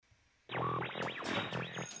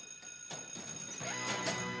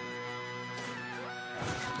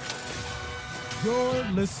You're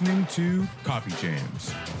listening to Copy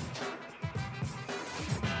Jams.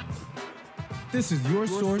 This is your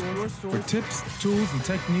source for tips, tools, and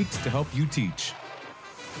techniques to help you teach.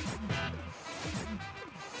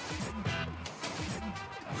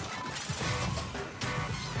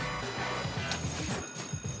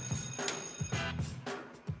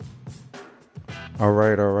 All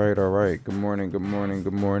right. Good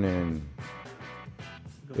morning.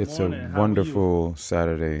 It's a wonderful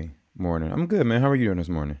Saturday morning. I'm good, man. How are you doing this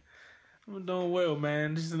morning? I'm doing well,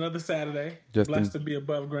 man. This is another Saturday. Blessed to be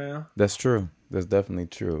above ground. That's true. That's definitely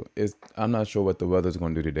true. I'm not sure what the weather's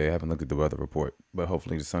going to do today. I haven't looked at the weather report, but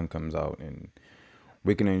hopefully the sun comes out and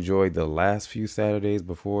we can enjoy the last few Saturdays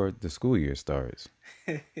before the school year starts.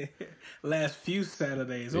 Last few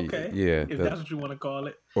Saturdays, okay. Yeah. If that's what you want to call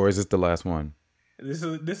it. Or is this the last one? This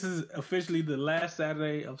is officially the last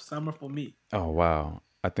Saturday of summer for me. Oh, wow.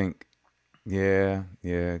 I think, yeah,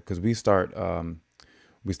 because we start on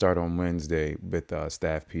Wednesday with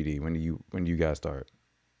staff PD. When do you guys start?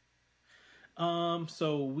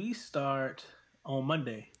 So we start on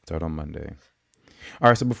Monday. Start on Monday. All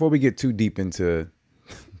right. So before we get too deep into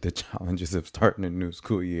the challenges of starting a new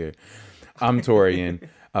school year, I'm Torian.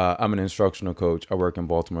 I'm an instructional coach. I work in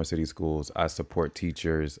Baltimore City Schools. I support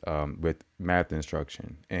teachers with math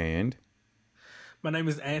instruction. And my name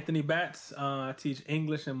is Anthony Batts. I teach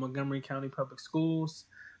English in Montgomery County Public Schools.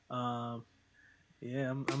 I'm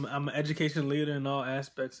an education leader in all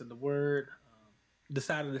aspects of the word.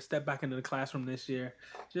 Decided to step back into the classroom this year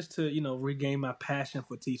just to, regain my passion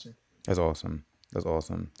for teaching. That's awesome.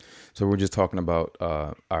 So we're just talking about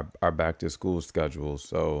our back to school schedule.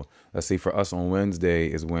 So let's see, for us on Wednesday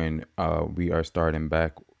is when we are starting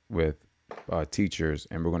back with teachers,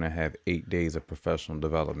 and we're going to have 8 days of professional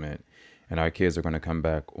development. And our kids are going to come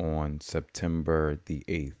back on September the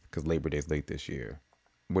 8th because Labor Day is late this year.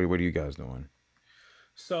 What are you guys doing?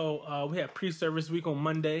 So we have pre-service week on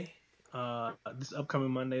Monday. This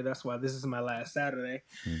upcoming Monday. That's why this is my last Saturday.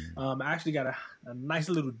 I actually got a nice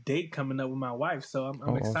little date coming up with my wife, so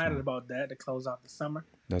I'm excited about that to close out the summer.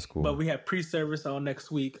 That's cool. But we have pre-service all next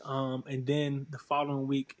week, and then the following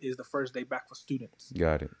week is the first day back for students.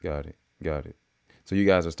 Got it. So you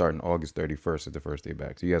guys are starting August 31st as the first day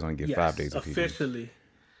back. So you guys only get 5 days of PD. Officially.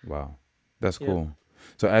 Wow, that's cool. Yep.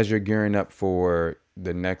 So as you're gearing up for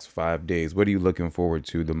the next 5 days, what are you looking forward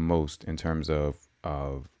to the most in terms of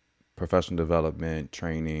professional development,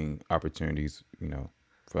 training, opportunities,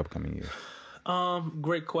 for upcoming years?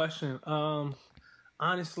 Great question.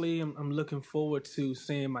 Honestly, I'm looking forward to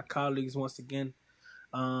seeing my colleagues once again.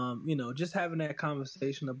 Just having that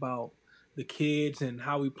conversation about the kids and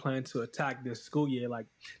how we plan to attack this school year. Like,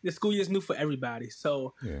 this school year is new for everybody.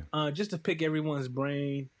 So just to pick everyone's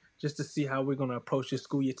brain, just to see how we're going to approach this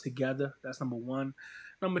school year together. That's number one.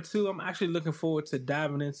 Number two, I'm actually looking forward to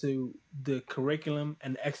diving into the curriculum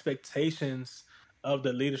and expectations of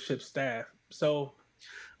the leadership staff. So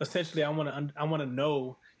essentially, I want to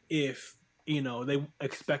know if, they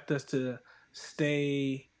expect us to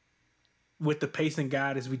stay with the pace and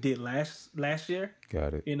guide as we did last year.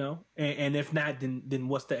 Got it. And if not, then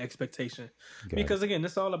what's the expectation? Because again,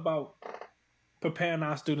 it's all about preparing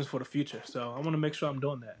our students for the future. So I want to make sure I'm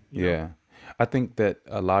doing that. You know? I think that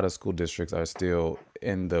a lot of school districts are still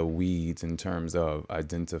in the weeds in terms of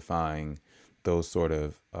identifying those sort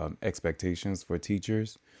of expectations for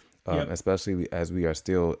teachers, especially as we are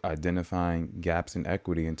still identifying gaps in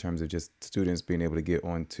equity in terms of just students being able to get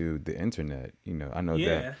onto the internet. I know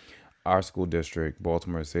that our school district,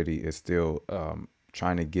 Baltimore City, is still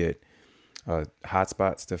trying to get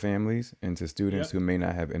hotspots to families and to students who may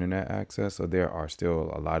not have internet access. So there are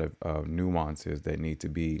still a lot of nuances that need to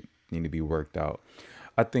be worked out.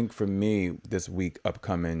 I think for me this week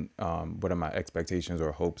upcoming, what are my expectations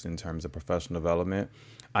or hopes in terms of professional development?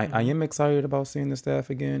 I am excited about seeing the staff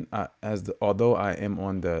again. Although I am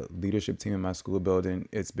on the leadership team in my school building,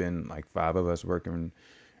 it's been like 5 of us working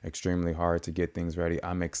extremely hard to get things ready.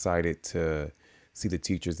 I'm excited to see the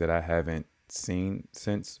teachers that I haven't seen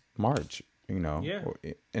since March.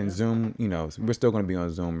 Zoom, we're still going to be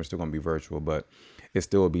on Zoom. We're still going to be virtual, but it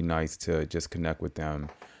still would be nice to just connect with them.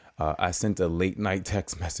 I sent a late night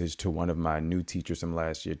text message to one of my new teachers from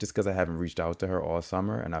last year, just because I haven't reached out to her all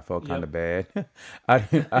summer, and I felt kind of bad. I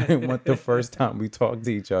didn't want the first time we talked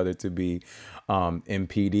to each other to be in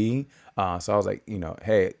PD. So I was like,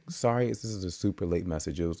 hey, sorry, this is a super late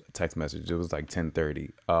message. It was a text message. It was like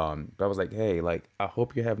 10:30. But I was like, hey, I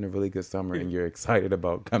hope you're having a really good summer and you're excited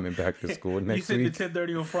about coming back to school next week. You said the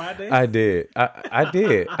 10:30 on Friday? I did. I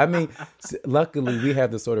did. I mean, luckily we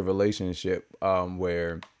have this sort of relationship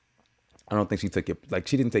where I don't think she took it like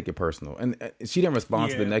she didn't take it personal, and she didn't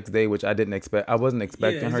respond to the Yeah. next day, which I didn't expect. I wasn't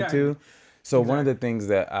expecting her exactly. to. So one of the Exactly. things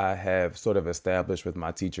that I have sort of established with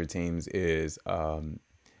my teacher teams is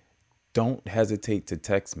don't hesitate to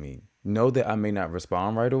text me. Know that I may not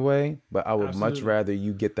respond right away, but I would much Absolutely. rather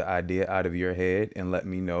you get the idea out of your head and let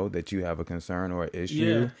me know that you have a concern or an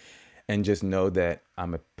issue. Yeah. And just know that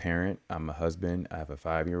I'm a parent, I'm a husband, I have a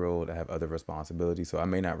 5-year-old, I have other responsibilities. So I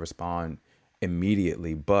may not respond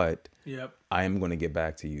immediately, but Yep. I am going to get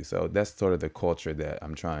back to you. So that's sort of the culture that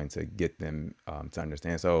I'm trying to get them to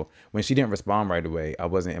understand. So when she didn't respond right away, I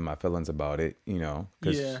wasn't in my feelings about it,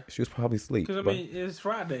 because Yeah. she was probably asleep. Because I But mean, it's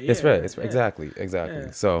Friday. it's Yeah. right. It's Yeah. exactly.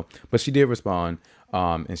 Yeah. So, but she did respond,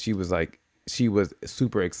 and she was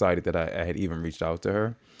super excited that I had even reached out to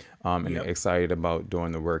her, and Yep. excited about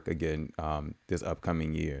doing the work again this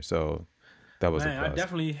upcoming year. So that was a Man, plus.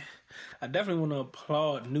 I definitely want to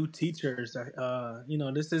applaud new teachers.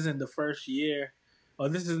 This isn't the first year, or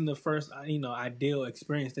this isn't the first, ideal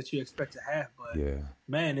experience that you expect to have. But Yeah,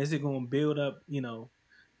 man, is it going to build up,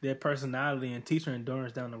 their personality and teacher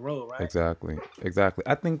endurance down the road, right? exactly.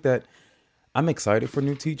 I think that I'm excited for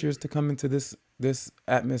new teachers to come into this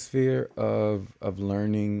atmosphere of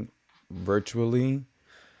learning virtually.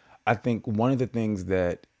 I think one of the things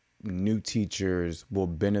that new teachers will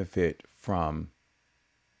benefit from,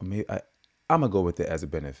 I'm gonna go with it as a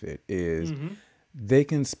benefit, is Mm-hmm. they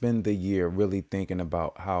can spend the year really thinking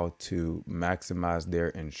about how to maximize their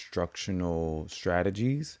instructional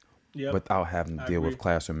strategies Yep. without having to I deal with agree.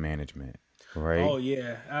 classroom management, right? Oh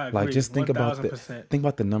yeah, I Like agree. just One thousand percent. think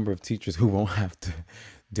about the number of teachers who won't have to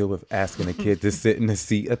deal with asking a kid to sit in the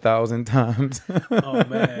seat 1,000 times. Oh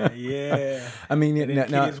man, yeah. I mean, And then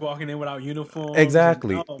now kids walking in without uniforms, and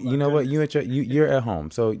exactly. oh my You know what? goodness. You're at home,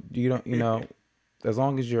 so you don't. As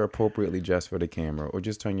long as you're appropriately dressed for the camera, or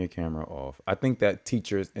just turn your camera off. I think that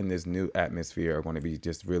teachers in this new atmosphere are going to be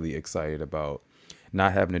just really excited about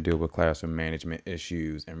not having to deal with classroom management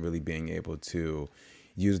issues and really being able to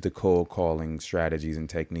use the cold calling strategies and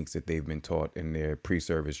techniques that they've been taught in their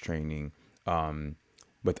pre-service training,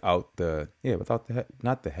 without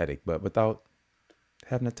not the headache, but without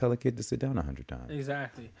having to tell a kid to sit down 100 times.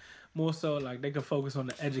 Exactly. More so, like they can focus on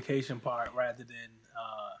the education part rather than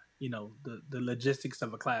the logistics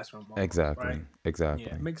of a classroom, almost, right? Exactly. Yeah,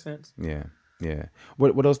 Exactly. makes sense. Yeah. Yeah.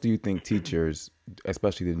 What else do you think teachers,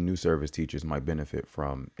 especially the new service teachers, might benefit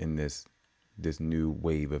from in this new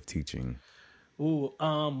wave of teaching? Ooh,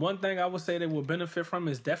 one thing I would say they will benefit from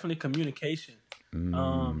is definitely communication.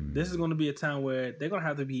 This is going to be a time where they're going to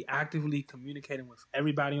have to be actively communicating with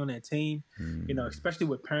everybody on their team. Especially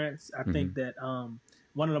with parents. I think that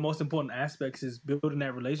one of the most important aspects is building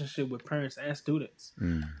that relationship with parents and students.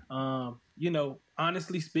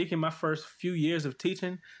 Honestly speaking, my first few years of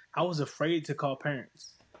teaching, I was afraid to call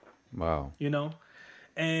parents. Wow. You know,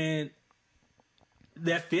 and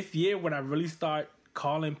that fifth year when I really start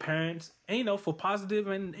calling parents, and for positive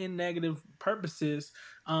and negative purposes,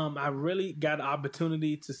 I really got an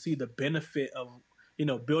opportunity to see the benefit of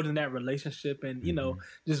building that relationship and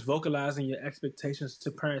just vocalizing your expectations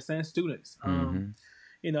to parents and students.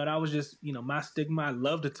 That was just my stigma. I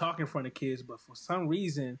love to talk in front of kids, but for some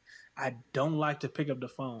reason I don't like to pick up the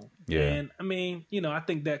phone. Yeah. And I mean, I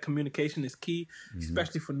think that communication is key,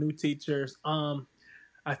 especially for new teachers.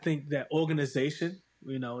 I think that organization,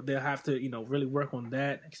 they'll have to, really work on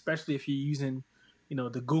that, especially if you're using,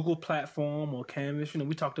 the Google platform or Canvas.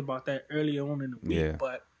 We talked about that earlier on in the week, Yeah.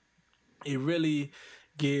 but it really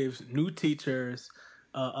gives new teachers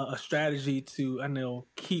a strategy to,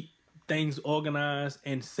 keep things organized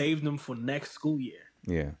and save them for next school year.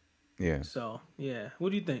 Yeah. Yeah. So, yeah. What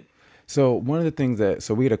do you think? So one of the things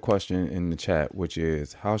so we had a question in the chat, which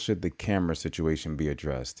is how should the camera situation be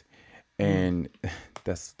addressed? And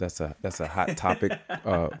that's a hot topic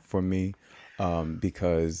for me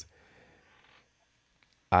because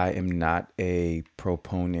I am not a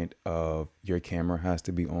proponent of your camera has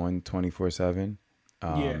to be on 24/7.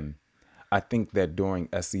 Yeah. I think that during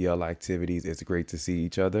SEL activities, it's great to see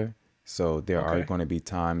each other. So there are Okay. going to be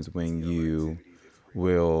times when you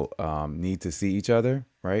will need to see each other,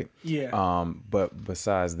 right? Yeah. But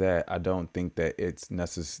besides that, I don't think that it's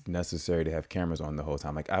necessary to have cameras on the whole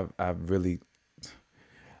time. Like I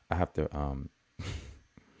have to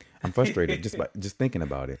I'm frustrated just thinking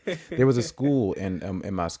about it. There was a school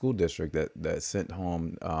in my school district that sent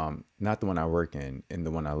home not the one I work in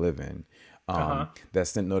the one I live in that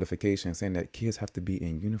sent notifications saying that kids have to be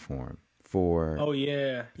in uniform for Oh,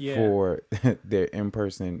 yeah. Yeah. for their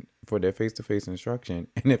in-person for their face-to-face instruction,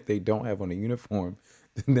 and if they don't have on a uniform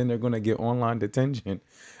then they're going to get online detention.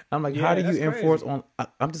 I'm like, how Yeah, do you that's enforce crazy. on?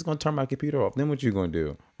 I'm just gonna turn my computer off. Then what you gonna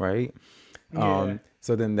do, right? Yeah.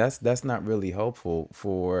 So then that's not really helpful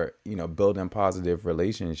for building positive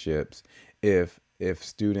relationships if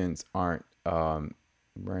students aren't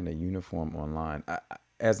wearing a uniform online.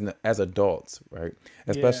 As adults, right?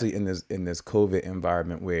 Yeah. Especially in this COVID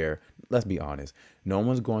environment where, let's be honest, no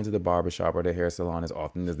one's going to the barbershop or the hair salon as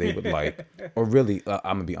often as they would like. Or really,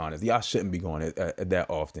 I'm gonna be honest, y'all shouldn't be going that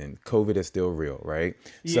often. COVID is still real, right?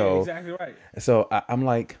 Yeah, So exactly right. I'm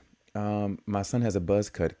like, my son has a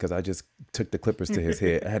buzz cut because I just took the clippers to his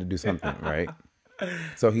head. I had to do something, right?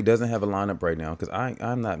 So he doesn't have a lineup right now because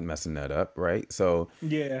I'm not messing that up, right? So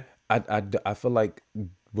Yeah. I feel like,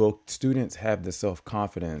 will students have the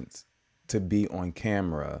self-confidence to be on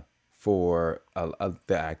camera for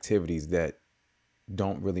the activities that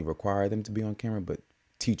don't really require them to be on camera, but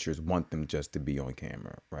teachers want them just to be on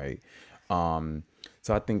camera, right? Um,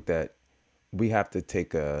 so I think that we have to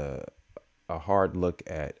take a hard look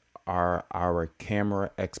at our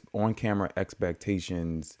on camera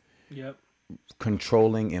expectations Yep.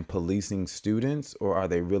 controlling and policing students, or are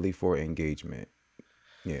they really for engagement?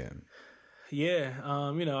 Yeah. Yeah.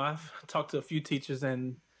 I've talked to a few teachers,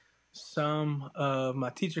 and some of my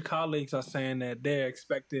teacher colleagues are saying that they're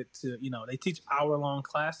expected to, they teach hour-long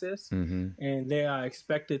classes, Mm-hmm. and they are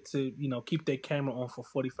expected to, keep their camera on for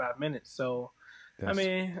 45 minutes. So, I That's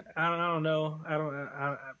mean, I don't know.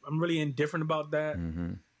 I'm really indifferent about that.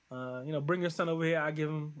 mm-hmm. Bring your son over here. I'll give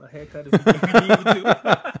him a haircut if you need me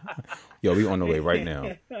Yo, we on the way right now.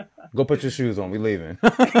 to. Go put your shoes on. We leaving.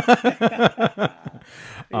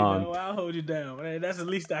 I'll hold you down. That's the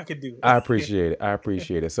least I could do. I appreciate it. I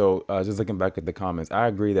appreciate it. So, just looking back at the comments, I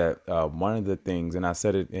agree that one of the things, and I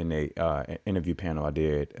said it in a interview panel I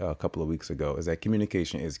did a couple of weeks ago, is that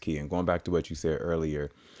communication is key. And going back to what you said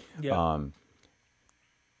earlier, Yeah.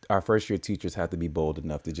 our first year teachers have to be bold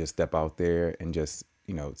enough to just step out there and just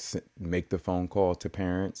make the phone call to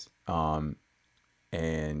parents,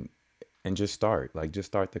 and just start the And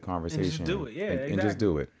just do conversation, it. Yeah, and just exactly.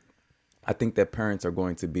 do it. I think that parents are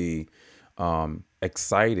going to be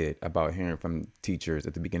excited about hearing from teachers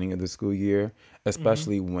at the beginning of the school year, Hmm.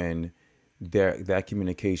 especially when that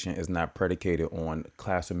communication is not predicated on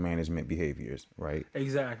classroom management behaviors, right?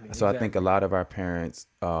 Exactly. So I think a Exactly. lot of our parents,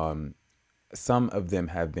 some of them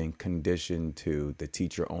have been conditioned to the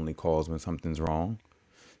teacher only calls when something's wrong.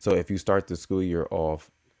 So if you start the school year off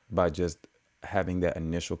by just having that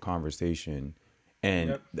initial conversation and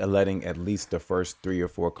Yep. letting at least the first 3 or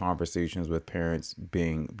 4 conversations with parents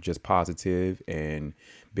being just positive and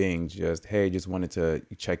being just, hey, just wanted to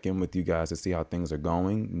check in with you guys to see how things are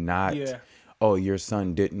going, not, Yeah. oh, your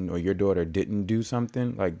son didn't or your daughter didn't do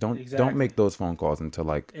something. Like, don't Exactly. make those phone calls until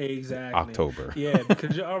like Exactly. October. Yeah,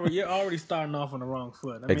 because you're already starting off on the wrong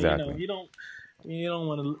foot. I mean, Exactly. you don't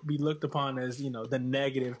want to be looked upon as the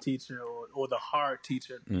negative teacher or the hard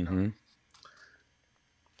teacher. Hmm.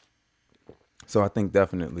 So I think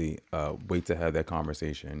definitely wait to have that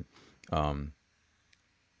conversation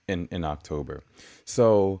in October.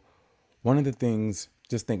 So one of the things,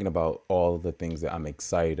 just thinking about all of the things that I'm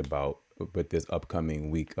excited about with this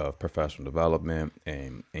upcoming week of professional development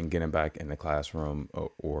and getting back in the classroom,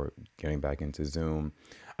 or getting back into Zoom,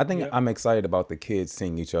 I think Yep. I'm excited about the kids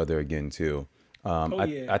seeing each other again too. Oh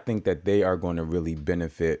yeah. I think that they are going to really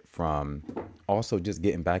benefit from also just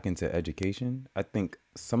getting back into education. I think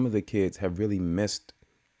some of the kids have really missed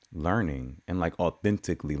learning and like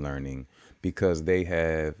authentically learning because they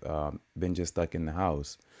have been just stuck in the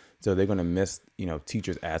house. So they're going to miss,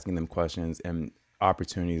 teachers asking them questions and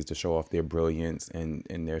opportunities to show off their brilliance and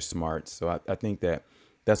their smarts. So I think that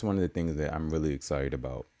that's one of the things that I'm really excited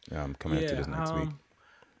about coming into Yeah. this next week.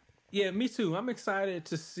 Yeah, me too. I'm excited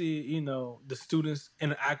to see, the students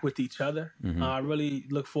interact with each other. Hmm. I really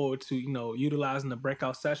look forward to, utilizing the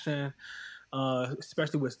breakout session,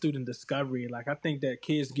 especially with student discovery. Like, I think that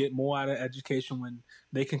kids get more out of education when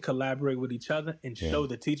they can collaborate with each other and Yeah. show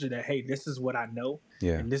the teacher that, hey, this is what I know,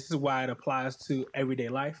 Yeah. and this is why it applies to everyday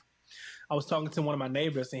life. I was talking to one of my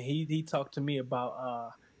neighbors, and he talked to me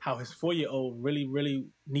about how his 4-year-old really, really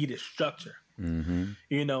needed structure. Hmm.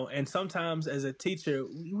 And sometimes as a teacher,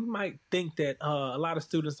 we might think that a lot of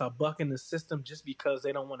students are bucking the system just because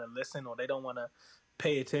they don't want to listen or they don't want to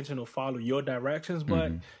pay attention or follow your directions.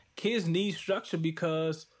 But Hmm. kids need structure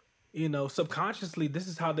because, subconsciously, this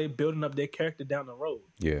is how they're building up their character down the road,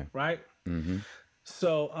 Yeah. right? Hmm.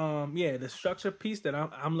 So, yeah, the structure piece that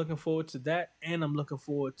I'm looking forward to that, and I'm looking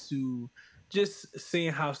forward to just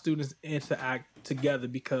seeing how students interact together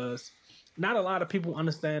because not a lot of people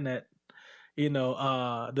understand that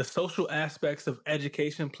the social aspects of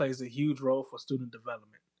education plays a huge role for student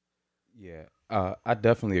development. Yeah, I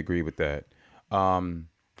definitely agree with that. Um,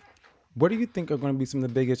 what do you think are going to be some of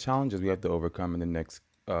the biggest challenges we have to overcome in the next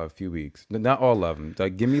few weeks? Not all of them.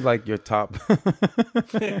 Like, give me like your top.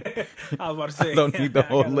 I was about to I say, don't need the I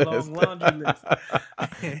whole got a long list. laundry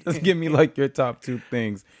list. Just give me like your top two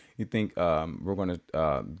things you think we're going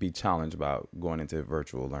to be challenged about going into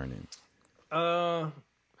virtual learning. uh,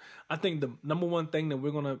 I think the number one thing that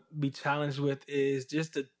we're gonna be challenged with is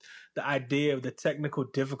just the idea of the technical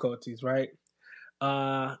difficulties, right?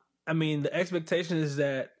 Uh, I mean, the expectation is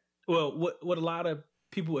that, well, what a lot of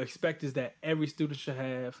people expect is that every student should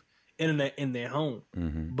have internet in their home,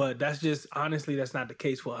 Mm-hmm. but that's just honestly that's not the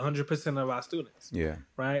case for 100% of our students, Yeah.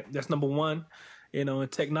 right? That's number one. You know, in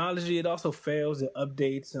technology, it also fails. It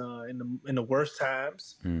updates in the worst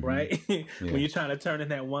times, Mm-hmm. right? Yeah. When you're trying to turn in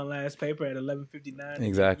that one last paper at 11:59, and your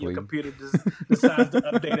Exactly. computer decides to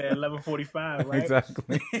update at 11:45, right?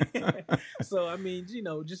 Exactly. So I mean, you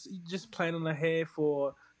know, just planning ahead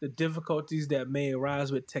for the difficulties that may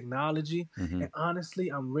arise with technology. Mm-hmm. And honestly,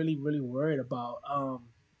 I'm really worried about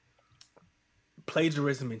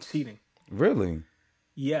plagiarism and cheating. Really?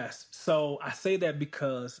 Yes. So I say that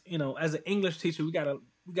because, you know, as an English teacher, we gotta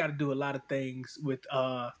do a lot of things with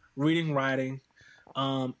reading, writing,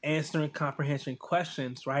 answering comprehension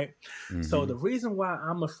questions, right? So Mm-hmm. the reason why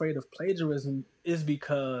I'm afraid of plagiarism is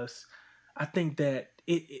because I think that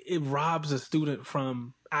it robs a student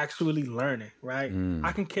from actually learning, right? I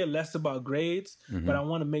Mm. can care less about grades, but Mm-hmm. I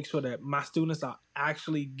want to make sure that my students are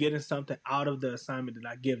actually getting something out of the assignment that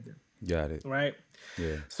I give them, Got it. right?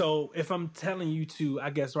 Yeah. So if I'm telling you to, I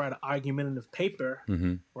guess, write an argumentative paper,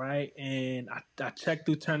 Mm-hmm. right, and I check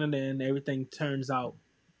through Turnitin, everything turns out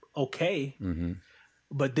okay, Mm-hmm.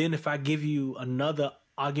 but then if I give you another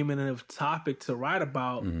argumentative topic to write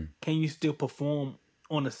about, Mm-hmm. can you still perform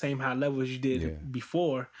on the same high level as you Yeah. did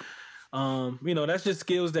before? You know, that's just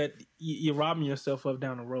skills that you're robbing yourself of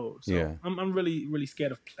down the road. So Yeah. I'm really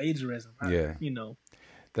scared of plagiarism. Yeah. You know,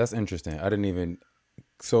 That's interesting. I didn't even.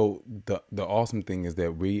 So the awesome thing is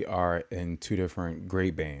that we are in two different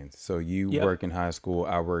grade bands. So you yep. work in high school.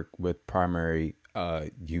 I work with primary.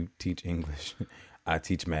 You teach English. I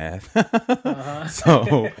teach math. Uh-huh.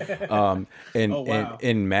 So, Oh wow.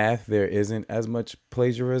 in math there isn't as much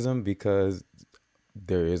plagiarism because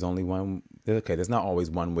there is only one. Okay, there's not always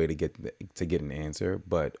one way to get an answer,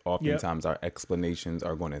 but Yep. oftentimes our explanations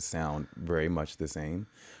are going to sound very much the same.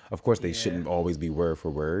 Of course, they Yeah. shouldn't always be word for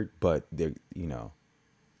word, but they're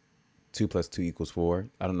 2 + 2 = 4.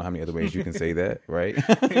 I don't know how many other ways you can say that, right?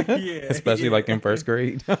 Yeah. Especially like in Yeah. first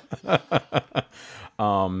grade.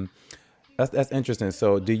 um, that's interesting.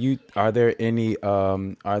 So, are there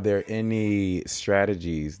any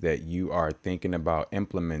strategies that you are thinking about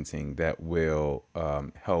implementing that will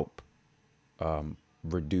help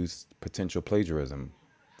reduce potential plagiarism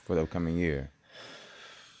for the upcoming year?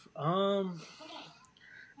 Um.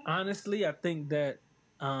 Honestly, I think that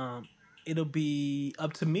um, it'll be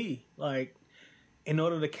up to me. Like, in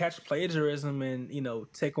order to catch plagiarism and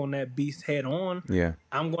take on that beast head on, Yeah.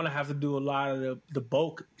 I'm going to have to do a lot of the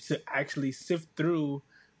bulk to actually sift through,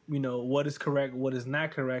 what is correct, what is not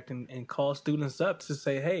correct, and call students up to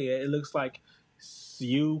say, hey, it looks like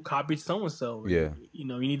you copied so and so, and Yeah.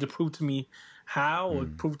 you need to prove to me how, or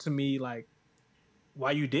Mm. prove to me like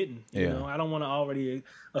why you didn't. Yeah. I don't want to already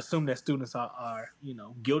assume that students are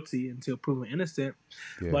guilty until proven innocent.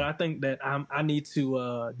 Yeah. But I think that I need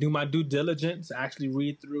to do my due diligence, actually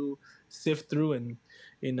read through, sift through, and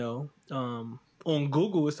on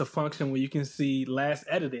Google it's a function where you can see last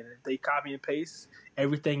edited. If they copy and paste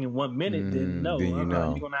everything in 1 minute, then no, Then you're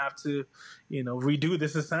gonna have to redo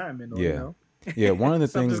this assignment, or Yeah. Yeah. One of the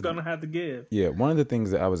something's things. gonna have to give. Yeah. One of the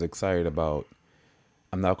things that I was excited about.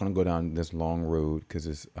 I'm not going to go down this long road because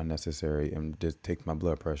it's unnecessary and just take my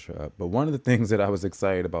blood pressure up. But one of the things that I was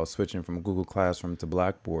excited about switching from Google Classroom to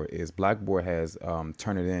Blackboard is Blackboard has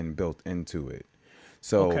Turnitin built into it.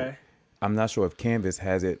 So Okay. I'm not sure if Canvas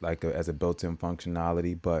has it like as a built-in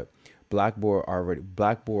functionality, but Blackboard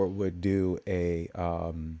would do a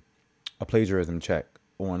plagiarism check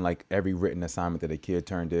on like every written assignment that a kid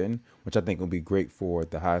turned in, which I think would be great for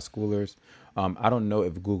the high schoolers. I don't know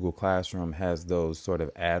if Google Classroom has those sort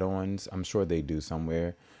of add-ons. I'm sure they do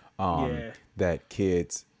somewhere. Yeah. That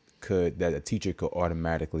that a teacher could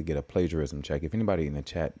automatically get a plagiarism check. If anybody in the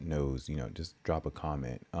chat knows, just drop a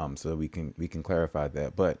comment so that we can clarify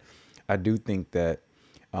that. But I do think that,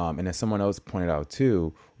 and as someone else pointed out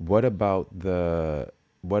too, what about the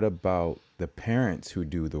parents who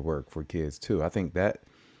do the work for kids too? I think there's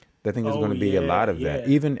going Oh to be a lot yeah, of that,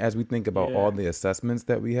 yeah, even as we think about all yeah, the assessments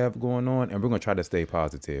that we have going on, and we're going to try to stay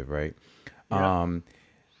positive, right? yeah.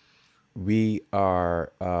 we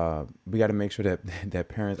are we got to make sure that that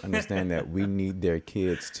parents understand that we need their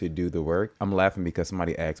kids to do the work. I'm laughing because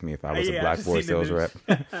somebody asked me if I was a Blackboard sales rep.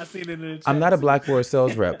 I seen it in the chat. I'm not a Blackboard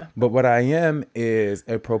sales rep, but what I am is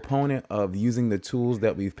a proponent of using the tools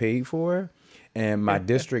that we've paid for. And my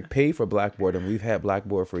district paid for Blackboard, and we've had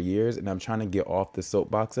Blackboard for years. And I'm trying to get off the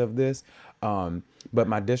soapbox of this. But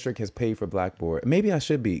my district has paid for Blackboard. Maybe I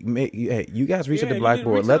should be. Hey, you guys reach out to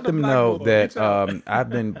Blackboard. Let them know that I've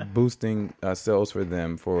been boosting sales for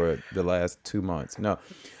them for the last 2 months. No,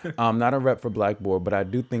 I'm not a rep for Blackboard, but I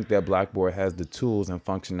do think that Blackboard has the tools and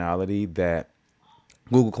functionality that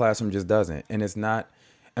Google Classroom just doesn't. And it's not.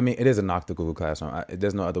 I mean, it is a knock to Google Classroom.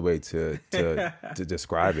 There's no other way to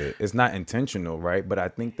describe it. It's not intentional, right? But I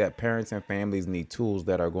think that parents and families need tools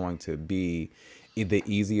that are going to be the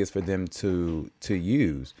easiest for them to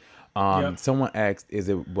use. Someone asked, is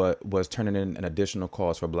it what was turning in an additional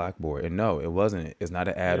cost for Blackboard? And no, it wasn't. It's not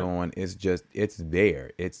an add-on. It's just, it's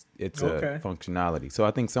there. It's a functionality. So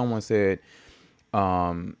I think someone said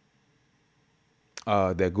that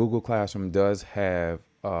Google Classroom does have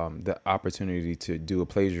the opportunity to do a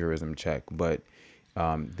plagiarism check, but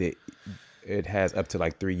it has up to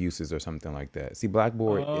like 3 uses or something like that. See,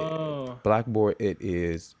 Blackboard, it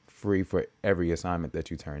is free for every assignment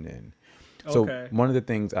that you turn in. So one of the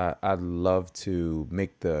things I'd love to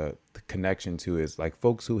make the connection to is like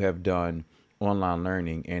folks who have done online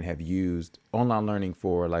learning and have used online learning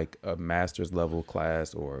for like a master's level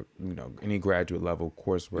class or, you know, any graduate level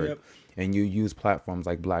coursework, and you use platforms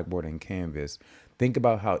like Blackboard and Canvas. Think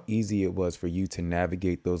about how easy it was for you to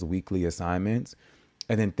navigate those weekly assignments.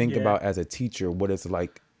 And then think about as a teacher, what it's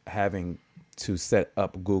like having to set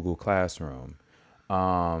up Google Classroom.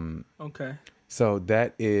 So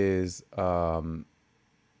that is, the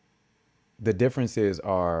differences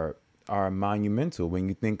are monumental when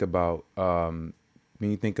you think about,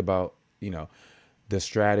 you know, the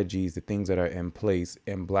strategies, the things that are in place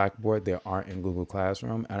in Blackboard that aren't in Google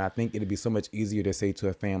Classroom. And I think it'd be so much easier to say to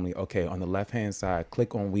a family, okay, on the left-hand side,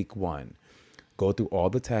 click on week 1, go through all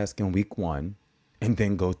the tasks in week 1, and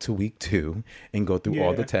then go to week 2 and go through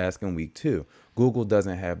all the tasks in week 2. Google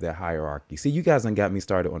doesn't have that hierarchy. See, you guys done got me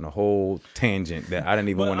started on a whole tangent that I didn't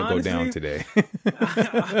even want to go down today.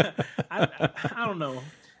 I don't know.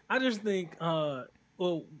 I just think,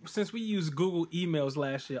 well, since we used Google emails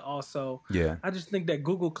last year also, I just think that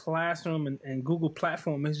Google Classroom and Google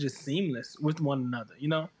Platform is just seamless with one another, you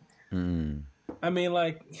know? I mean,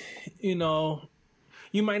 like, you know,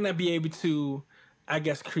 you might not be able to, I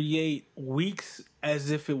guess, create weeks as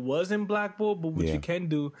if it was in Blackboard, but what you can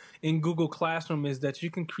do in Google Classroom is that you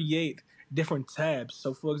can create different tabs.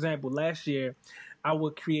 So, for example, last year, I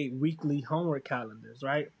would create weekly homework calendars,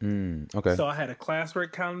 right? So I had a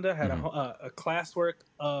classwork calendar, had a classwork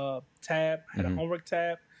tab, had a homework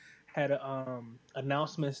tab, had a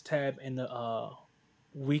announcements tab, and the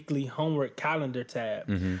weekly homework calendar tab.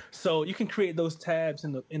 So you can create those tabs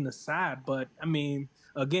in the side, but I mean,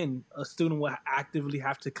 again, a student will actively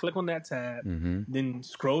have to click on that tab, then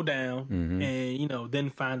scroll down, and you know,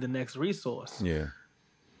 then find the next resource.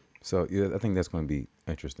 So I think that's going to be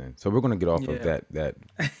interesting. So we're going to get off of that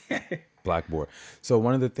Blackboard. So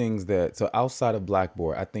one of the things so outside of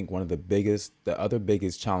Blackboard, I think one of the other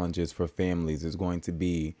biggest challenges for families is going to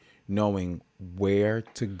be knowing where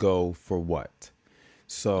to go for what.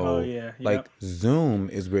 So like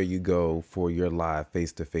Zoom is where you go for your live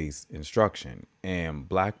face-to-face instruction, and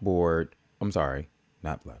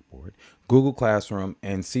Google Classroom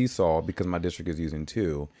and Seesaw, because my district is using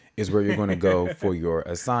 2, is where you're going to go for your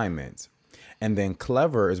assignments. And then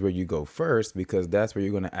Clever is where you go first, because that's where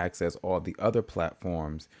you're going to access all the other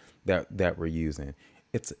platforms that we're using.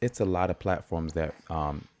 It's a lot of platforms that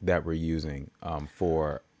we're using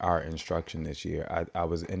for our instruction this year. I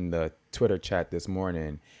was in the Twitter chat this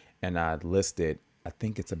morning, and I listed, I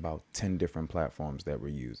think it's about 10 different platforms that we're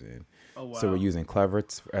using. Oh, wow. So we're using Clever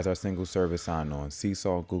as our single service sign-on,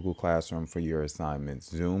 Seesaw, Google Classroom for your assignments,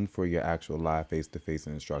 Zoom for your actual live face-to-face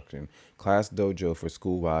instruction, Class Dojo for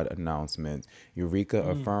school-wide announcements, Eureka,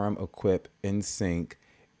 Affirm, Equip, InSync,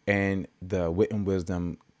 and the Wit and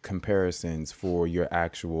Wisdom comparisons for your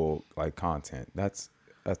actual like content. That's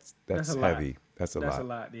heavy. That's a lot. That's a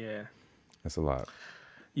lot. Yeah. That's a lot.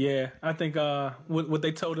 Yeah, I think what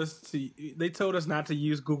they told us not to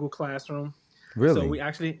use Google Classroom. Really? So we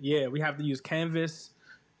actually, we have to use Canvas,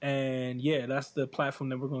 and that's the platform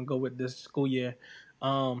that we're going to go with this school year.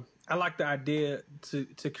 I like the idea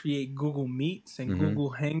to create Google Meets and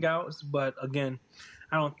Google Hangouts, but again,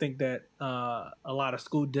 I don't think that a lot of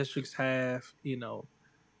school districts have, you know,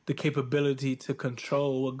 the capability to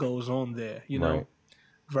control what goes on there, you know,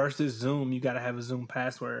 versus Zoom. You got to have a Zoom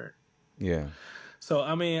password. Yeah. So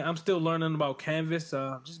I mean, I'm still learning about Canvas,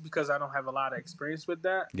 just because I don't have a lot of experience with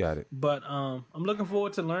that. Got it. But I'm looking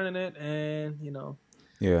forward to learning it, and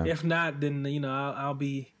Yeah. if not, then I'll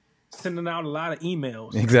be sending out a lot of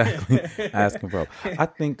emails. Exactly. Asking for help. I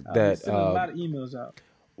think I'll be that sending a lot of emails out.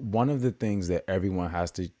 one of the things that everyone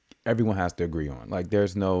has to agree on, like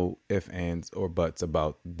there's no ifs, ands, or buts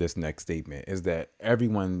about this next statement, is that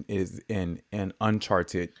everyone is in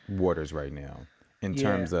uncharted waters right now in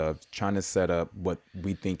terms of trying to set up what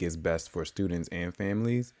we think is best for students and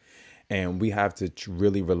families. And we have to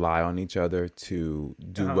really rely on each other to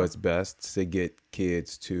do what's best to get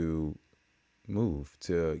kids to move,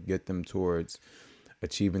 to get them towards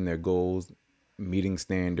achieving their goals, meeting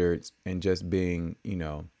standards, and just being,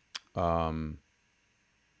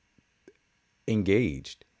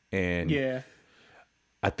 engaged. And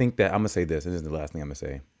I think that I'm going to say this, and this is the last thing I'm going to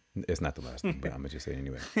say. It's not the last thing, but I'm going to just say it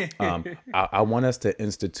anyway. I want us to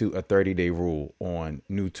institute a 30-day rule on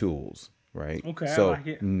new tools, right? Okay, so I like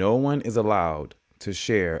it. No one is allowed to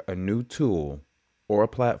share a new tool or a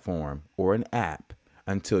platform or an app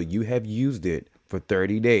until you have used it for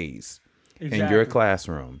 30 days in your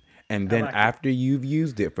classroom. And then after you've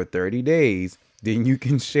used it for 30 days, then you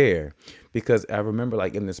can share. Because I remember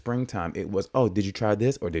like in the springtime, it was, oh, did you try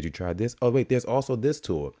this? Or did you try this? Oh, wait, there's also this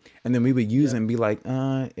tool. And then we would use it and be like,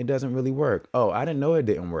 it doesn't really work. Oh, I didn't know it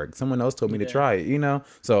didn't work. Someone else told me to try it,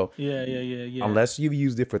 So unless you've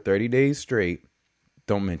used it for 30 days straight,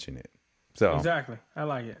 don't mention it. So exactly. I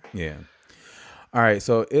like it. Yeah. All right,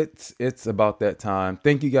 so it's about that time.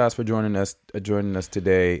 Thank you guys for joining us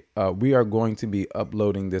today. We are going to be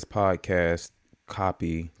uploading this podcast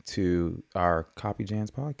copy to our Copy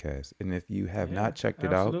Jams podcast, and if you have not checked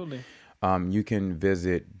it out, you can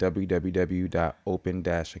visit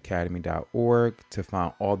www.open-academy.org to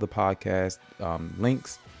find all the podcast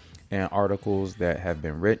links and articles that have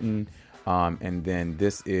been written. And then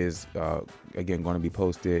this is, again, going to be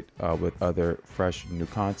posted with other fresh new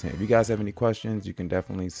content. If you guys have any questions, you can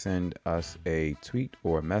definitely send us a tweet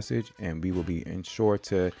or a message, and we will be sure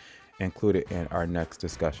to include it in our next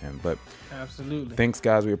discussion. But absolutely, thanks,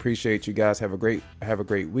 guys. We appreciate you guys. Have a great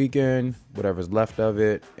weekend, whatever's left of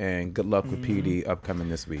it, and good luck with PD upcoming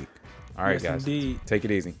this week. All right, guys. Indeed. Take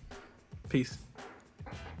it easy. Peace.